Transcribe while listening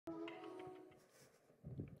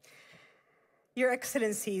Your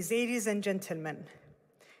Excellencies, ladies and gentlemen,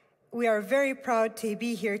 we are very proud to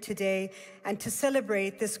be here today and to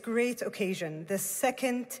celebrate this great occasion, the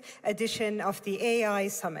second edition of the AI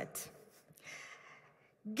Summit.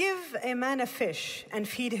 Give a man a fish and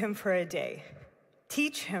feed him for a day.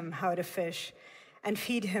 Teach him how to fish and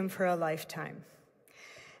feed him for a lifetime.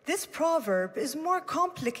 This proverb is more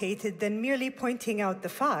complicated than merely pointing out the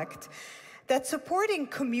fact that supporting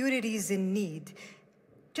communities in need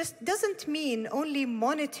just doesn't mean only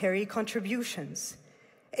monetary contributions.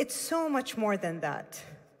 It's so much more than that.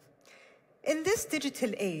 In this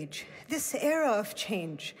digital age, this era of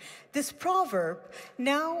change, this proverb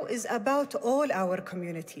now is about all our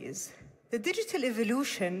communities. The digital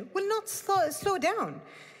evolution will not slow down.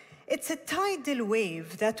 It's a tidal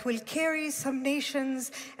wave that will carry some nations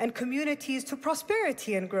and communities to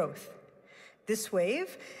prosperity and growth. This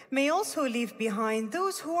wave may also leave behind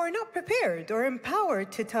those who are not prepared or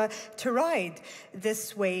empowered to ride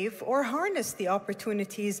this wave or harness the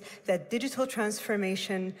opportunities that digital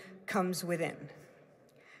transformation comes within.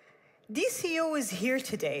 DCO is here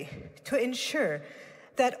today to ensure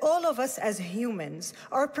that all of us as humans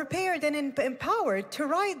are prepared and empowered to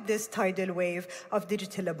ride this tidal wave of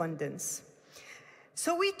digital abundance.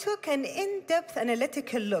 So we took an in-depth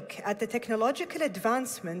analytical look at the technological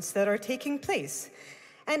advancements that are taking place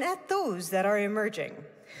and at those that are emerging.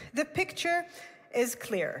 The picture is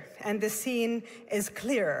clear, and the scene is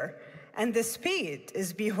clearer, and the speed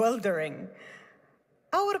is bewildering.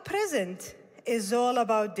 Our present is all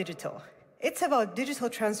about digital. It's about digital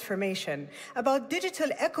transformation, about digital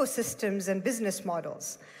ecosystems and business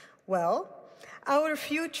models. Well, our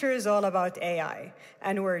future is all about AI,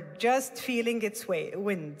 and we're just feeling its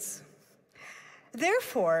winds.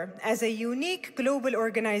 Therefore, as a unique global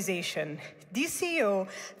organization, DCO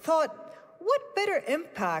thought, what better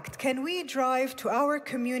impact can we drive to our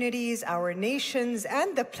communities, our nations,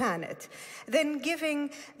 and the planet than giving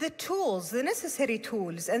the tools, the necessary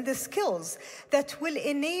tools, and the skills that will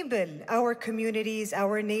enable our communities,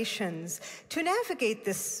 our nations, to navigate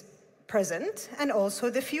this present and also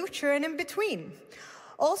the future and in between.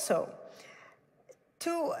 Also,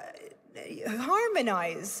 to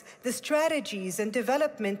harmonize the strategies and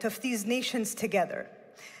development of these nations together.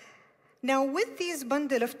 Now, with these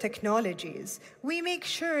bundle of technologies, we make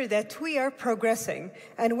sure that we are progressing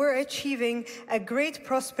and we're achieving a great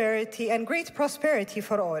prosperity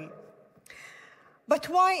for all. But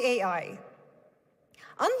why AI?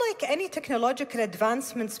 Unlike any technological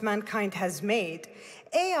advancements mankind has made,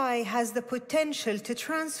 AI has the potential to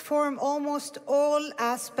transform almost all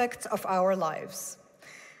aspects of our lives.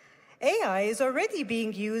 AI is already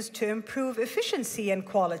being used to improve efficiency and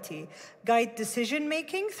quality, guide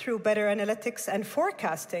decision-making through better analytics and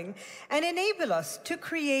forecasting, and enable us to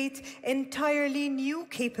create entirely new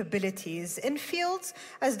capabilities in fields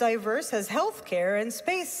as diverse as healthcare and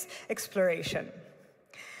space exploration.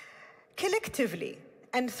 Collectively,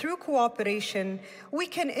 and through cooperation, we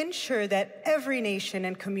can ensure that every nation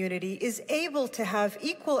and community is able to have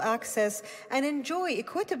equal access and enjoy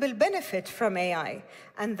equitable benefit from AI.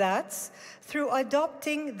 And that's through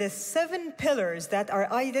adopting the 7 pillars that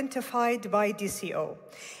are identified by DCO.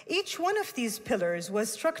 Each one of these pillars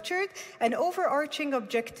was structured an overarching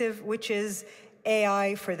objective, which is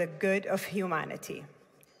AI for the good of humanity.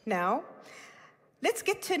 Now, let's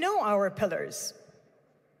get to know our pillars.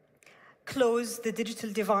 Close the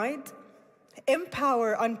digital divide,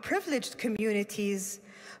 empower unprivileged communities,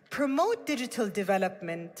 promote digital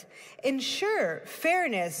development, ensure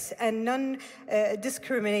fairness and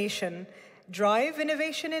non-discrimination, drive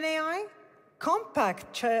innovation in AI,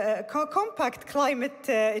 compact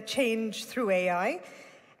climate change through AI,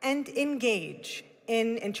 and engage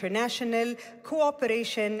in international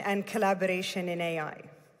cooperation and collaboration in AI.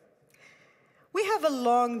 We have a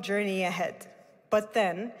long journey ahead, but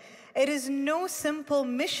then it is no simple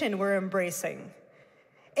mission we're embracing.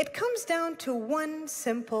 It comes down to one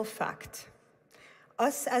simple fact.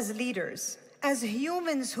 Us as leaders, as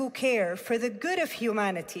humans who care for the good of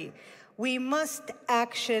humanity, we must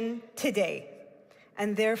action today.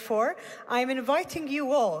 And therefore, I'm inviting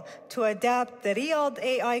you all to adapt the Riyadh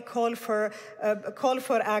AI call for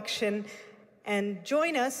action and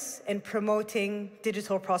join us in promoting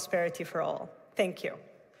digital prosperity for all. Thank you.